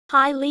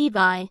 Hi,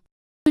 Levi.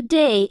 Good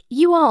day,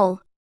 you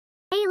all.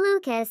 Hey,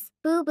 Lucas,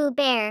 Boo Boo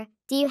Bear,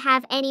 do you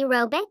have any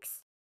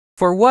Robux?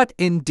 For what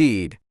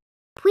indeed?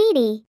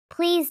 Tweety,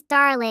 please,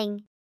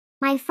 darling.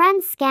 My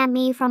friends scammed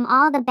me from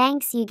all the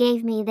banks you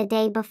gave me the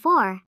day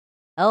before.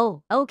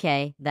 Oh,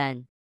 okay,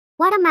 then.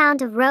 What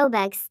amount of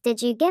Robux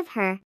did you give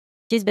her?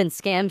 She's been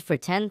scammed for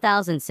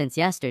 10,000 since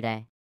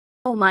yesterday.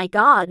 Oh my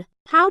god,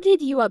 how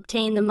did you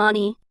obtain the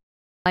money?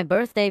 My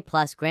birthday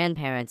plus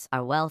grandparents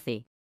are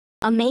wealthy.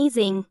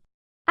 Amazing.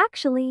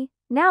 Actually,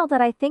 now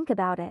that I think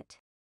about it,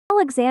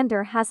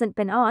 Alexander hasn't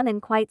been on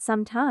in quite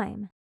some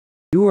time.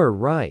 You are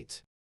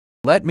right.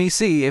 Let me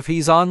see if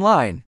he's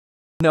online.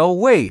 No,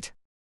 wait.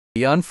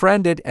 He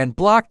unfriended and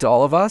blocked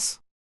all of us?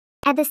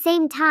 At the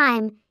same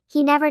time,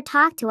 he never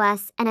talked to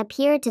us and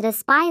appeared to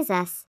despise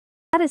us.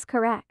 That is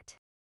correct.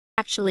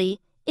 Actually,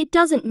 it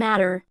doesn't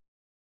matter.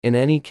 In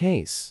any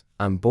case,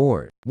 I'm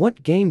bored.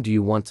 What game do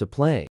you want to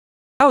play?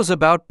 How's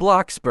about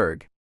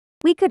Bloxburg?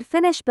 We could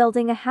finish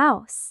building a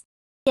house.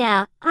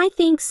 Yeah, I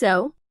think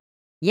so.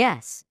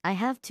 Yes, I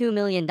have $2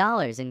 million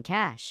in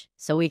cash,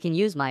 so we can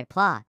use my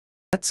plot.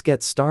 Let's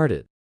get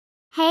started.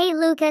 Hey,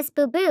 Lucas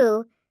Boo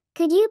Boo,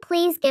 could you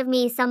please give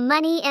me some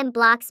money in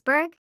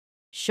Bloxburg?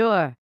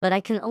 Sure, but I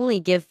can only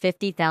give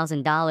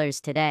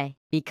 $50,000 today,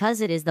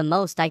 because it is the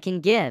most I can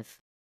give.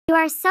 You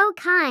are so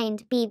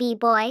kind, BB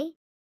boy.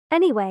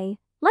 Anyway,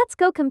 let's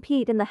go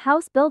compete in the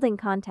house building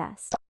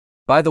contest.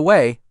 By the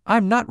way,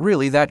 I'm not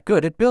really that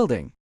good at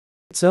building.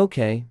 It's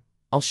okay.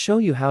 I'll show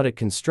you how to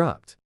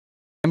construct.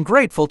 I'm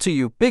grateful to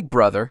you, big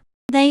brother.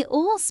 They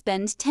all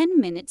spend 10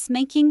 minutes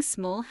making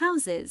small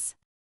houses.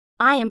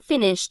 I am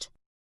finished.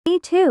 Me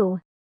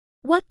too.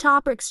 What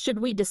topics should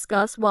we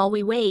discuss while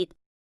we wait?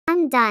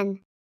 I'm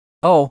done.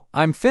 Oh,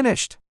 I'm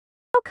finished.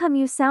 How come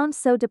you sound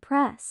so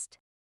depressed?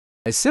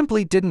 I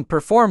simply didn't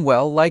perform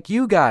well like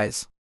you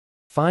guys.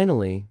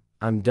 Finally,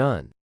 I'm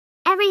done.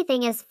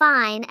 Everything is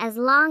fine as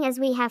long as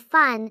we have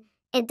fun.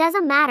 It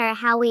doesn't matter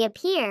how we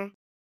appear.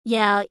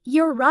 Yeah,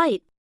 you're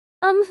right.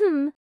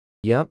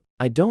 Yep,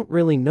 I don't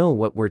really know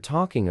what we're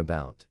talking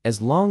about,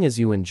 as long as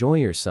you enjoy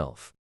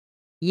yourself.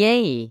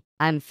 Yay,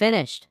 I'm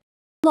finished.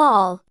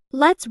 Lol,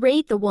 let's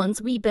rate the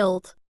ones we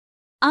built.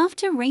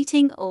 After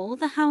rating all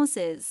the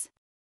houses,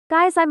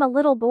 Guys, I'm a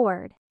little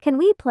bored. Can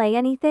we play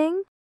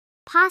anything?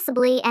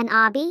 Possibly an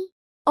obby?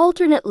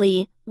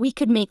 Alternately, we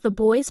could make the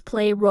boys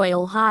play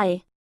Royal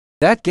High.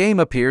 That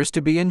game appears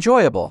to be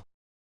enjoyable.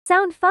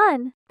 Sound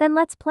fun? Then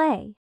let's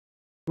play.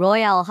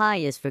 Royale High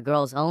is for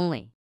girls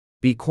only.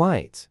 Be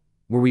quiet.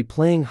 Were we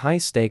playing high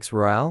stakes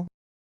royale?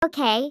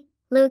 Okay,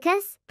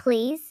 Lucas,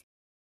 please.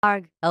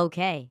 Arg,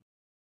 okay.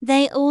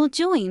 they all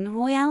join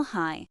Royale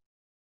High.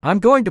 I'm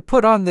going to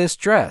put on this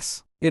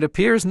dress. It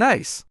appears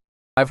nice.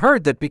 I've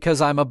heard that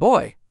because I'm a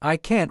boy, I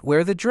can't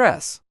wear the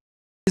dress.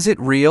 Is it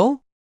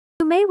real?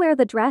 You may wear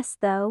the dress,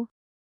 though.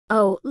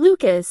 Oh,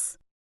 Lucas.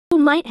 Who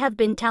might have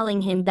been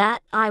telling him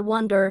that, I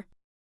wonder?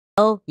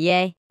 Oh,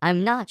 yay,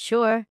 I'm not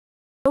sure.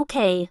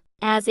 Okay,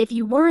 as if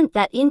you weren't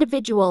that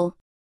individual.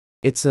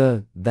 It's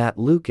that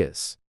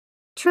Lucas.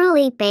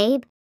 Truly,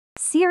 babe.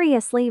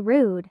 Seriously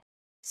rude.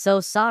 So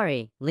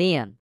sorry,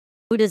 Liam.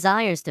 Who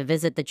desires to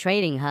visit the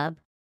trading hub?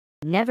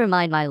 Never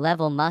mind, my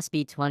level must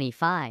be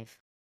 25.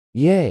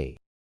 Yay.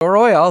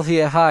 Royal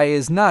here high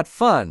is not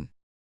fun.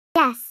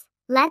 Yes,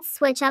 let's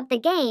switch up the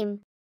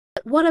game.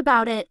 But what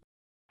about it?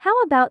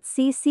 How about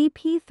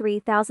CCP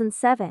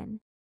 3007?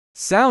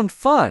 Sound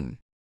fun.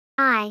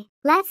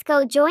 Let's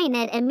go join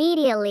it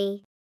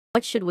immediately.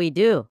 What should we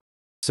do?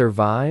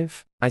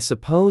 Survive? I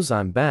suppose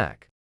I'm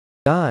back.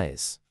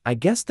 Guys, I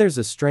guess there's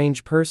a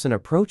strange person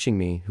approaching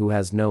me who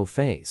has no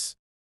face.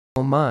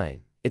 Oh my,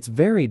 it's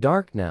very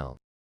dark now.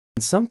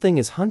 And something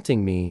is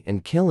hunting me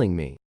and killing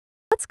me.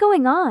 What's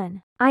going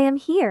on? I am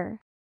here.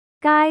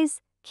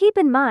 Guys, keep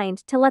in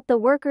mind to let the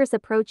workers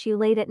approach you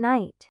late at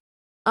night.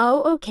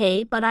 Oh,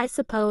 okay, but I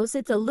suppose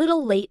it's a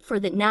little late for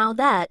that now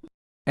that.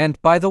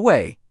 And by the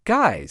way,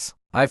 guys,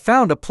 I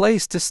found a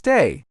place to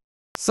stay.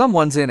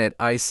 Someone's in it,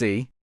 I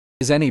see.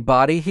 Is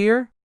anybody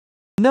here?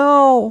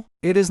 No,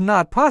 it is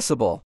not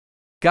possible.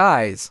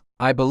 Guys,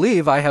 I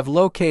believe I have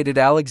located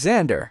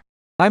Alexander.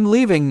 I'm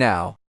leaving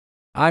now.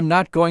 I'm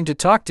not going to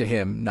talk to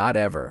him, not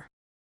ever.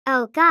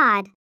 Oh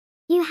God.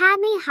 You had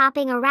me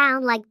hopping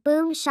around like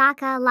boom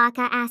shaka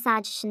laka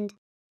asajshand.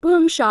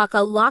 Boom shaka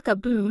laka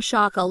boom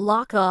shaka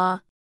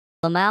laka.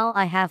 Lamau,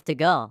 I have to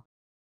go.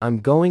 I'm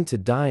going to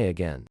die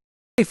again.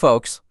 Hey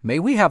folks, may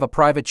we have a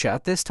private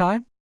chat this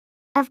time?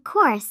 Of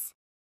course.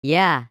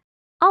 Yeah.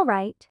 All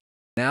right.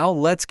 Now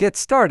let's get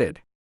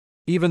started.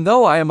 Even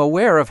though I am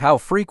aware of how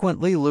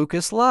frequently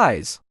Lucas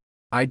lies,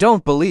 I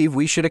don't believe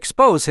we should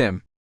expose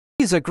him.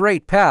 He's a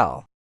great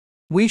pal.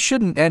 We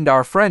shouldn't end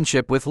our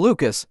friendship with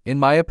Lucas, in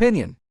my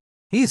opinion.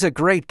 He's a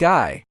great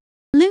guy.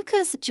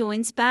 Lucas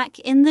joins back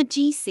in the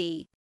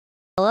GC.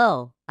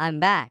 Hello, I'm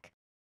back.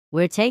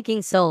 We're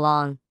taking so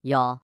long,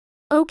 y'all.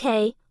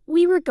 Okay,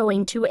 we were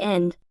going to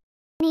end.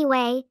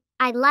 Anyway,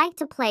 I'd like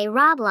to play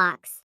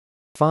Roblox.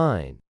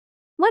 Fine.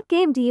 What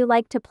game do you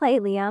like to play,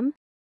 Liam?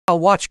 I'll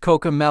watch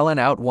Cocomelon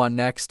out one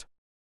next.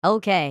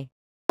 Okay.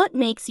 What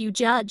makes you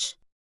judge?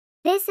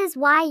 This is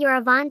why your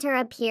Avanter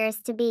appears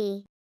to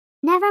be.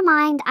 Never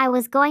mind, I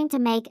was going to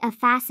make a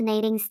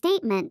fascinating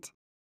statement.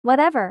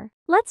 Whatever.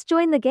 Let's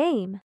join the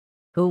game.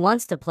 Who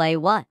wants to play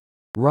what?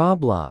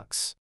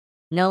 Roblox.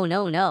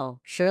 No,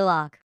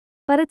 Sherlock.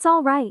 But it's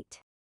all right.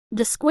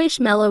 The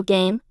Squishmallow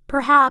game,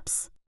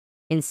 perhaps.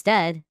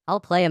 Instead, I'll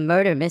play a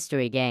murder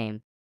mystery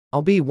game.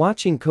 I'll be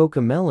watching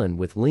Cocomelon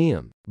with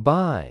Liam.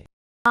 Bye.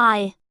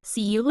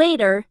 See you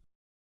later.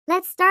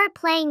 Let's start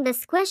playing the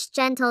Squish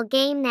Gentle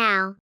game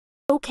now.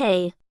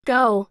 Okay,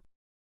 go.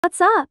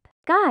 What's up,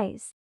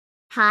 guys?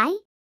 Hi?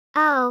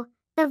 Oh,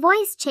 the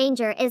voice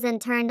changer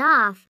isn't turned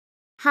off.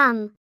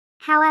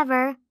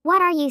 However,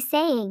 what are you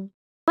saying?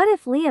 What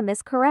if Liam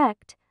is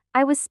correct?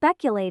 I was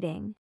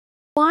speculating.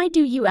 Why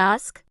do you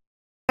ask?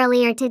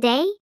 Earlier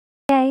today?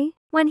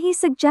 When he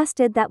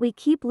suggested that we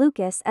keep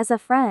Lucas as a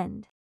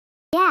friend.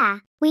 Yeah,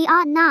 we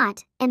ought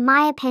not, in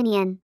my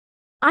opinion.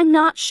 I'm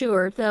not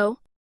sure, though.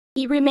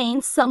 He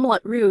remains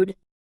somewhat rude.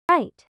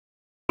 Right.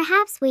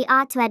 Perhaps we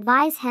ought to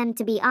advise him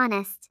to be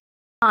honest.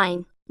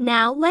 Fine.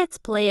 Now let's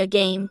play a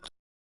game.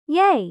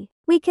 Yay,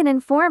 we can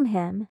inform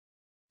him.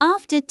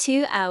 After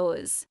 2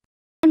 hours.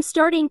 I'm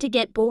starting to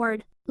get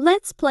bored.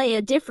 Let's play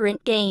a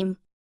different game.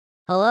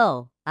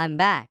 Hello, I'm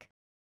back.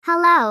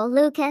 Hello,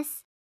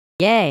 Lucas.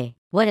 Yay,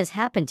 what has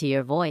happened to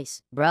your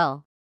voice,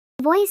 bro?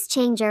 Voice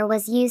changer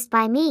was used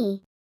by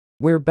me.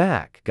 We're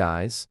back,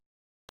 guys.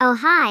 Oh,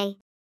 hi.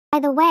 By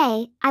the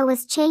way, I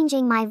was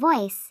changing my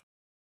voice.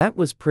 That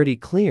was pretty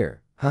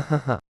clear. Ha ha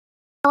ha.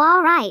 Oh,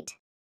 all right.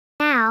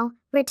 Now,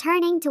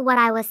 returning to what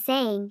I was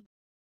saying.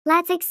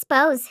 Let's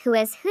expose who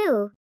is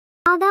who.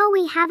 Although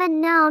we haven't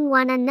known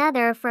one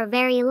another for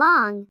very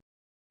long,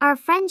 our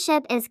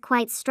friendship is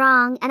quite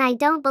strong and I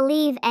don't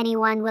believe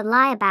anyone would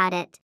lie about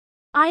it.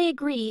 I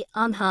agree,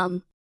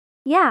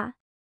 Yeah.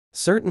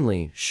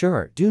 Certainly,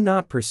 sure, do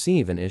not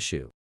perceive an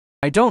issue.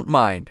 I don't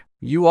mind.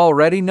 You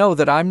already know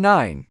that I'm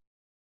 9.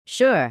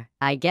 Sure,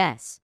 I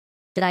guess.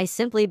 Should I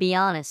simply be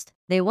honest?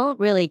 They won't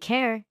really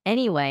care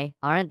anyway,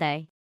 aren't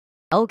they?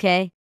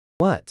 Okay.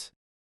 What?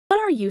 What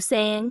are you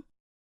saying?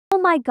 Oh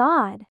my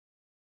God.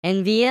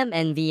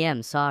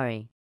 NVM,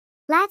 sorry.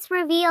 Let's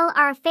reveal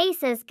our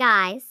faces,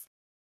 guys.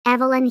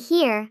 Evelyn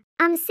here.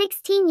 I'm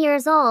 16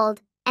 years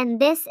old, and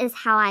this is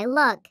how I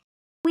look.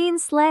 Queen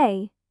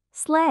Slay.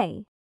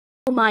 Slay.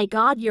 Oh my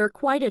God, you're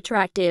quite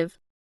attractive.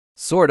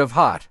 Sort of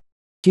hot.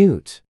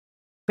 Cute.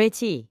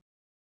 Pretty.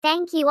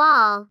 Thank you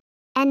all.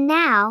 And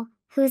now,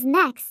 who's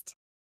next?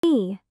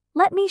 Me.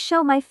 Let me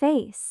show my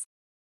face.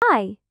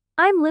 Hi,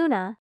 I'm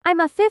Luna. I'm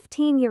a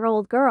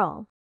 15-year-old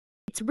girl.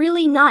 It's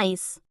really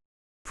nice.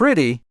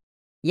 Pretty.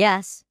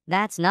 Yes,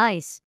 that's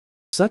nice.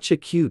 Such a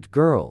cute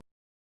girl.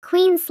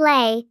 Queen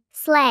slay,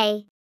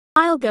 slay.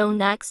 I'll go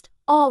next.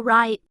 All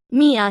right,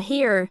 Mia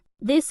here.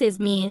 This is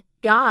me,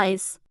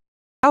 guys.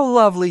 How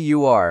lovely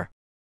you are.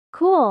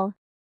 Cool.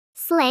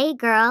 Slay,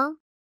 girl.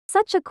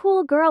 Such a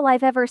cool girl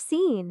I've ever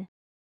seen.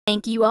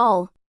 Thank you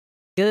all.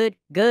 Good,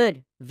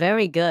 good,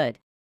 very good.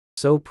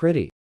 So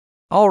pretty.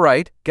 All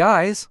right,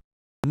 guys.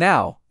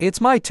 Now,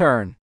 it's my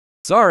turn.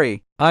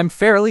 Sorry, I'm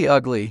fairly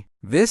ugly.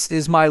 This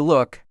is my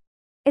look.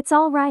 It's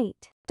all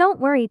right. Don't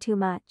worry too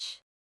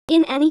much.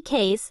 In any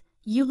case,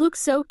 you look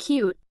so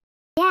cute.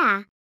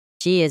 Yeah.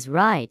 She is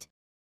right.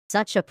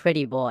 Such a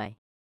pretty boy.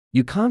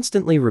 You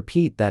constantly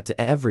repeat that to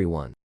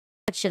everyone.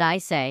 What should I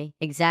say,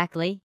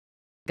 exactly?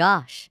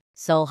 Gosh,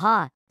 so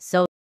hot,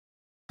 so...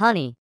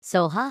 Honey,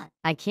 so hot,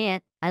 I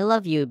can't. I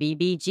love you,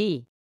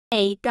 BBG.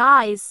 Hey,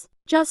 guys,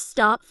 just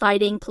stop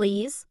fighting,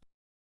 please.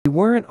 We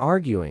weren't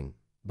arguing,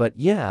 but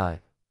yeah,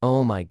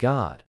 oh my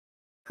god.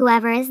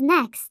 Whoever is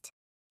next.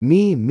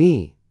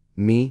 Me.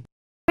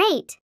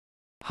 Great.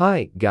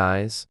 Hi,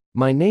 guys.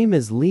 My name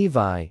is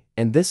Levi,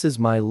 and this is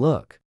my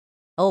look.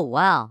 Oh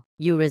wow,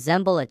 you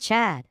resemble a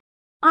Chad.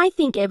 I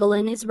think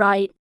Evelyn is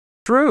right.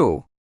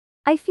 True.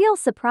 I feel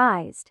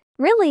surprised.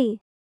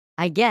 Really?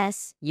 I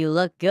guess you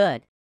look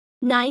good.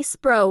 Nice,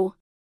 bro.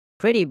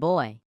 Pretty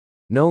boy.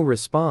 No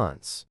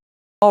response.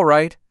 All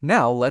right,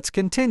 now let's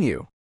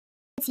continue.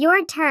 It's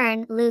your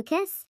turn,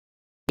 Lucas.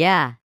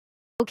 Yeah.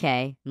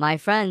 Okay, my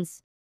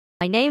friends.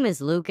 My name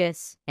is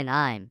Lucas, and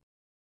I'm...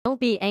 Don't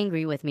be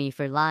angry with me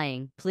for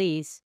lying,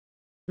 please.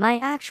 My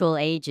actual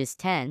age is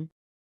 10.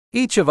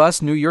 Each of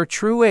us knew your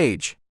true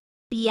age.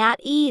 Be at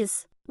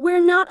ease.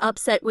 We're not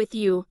upset with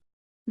you.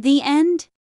 The end.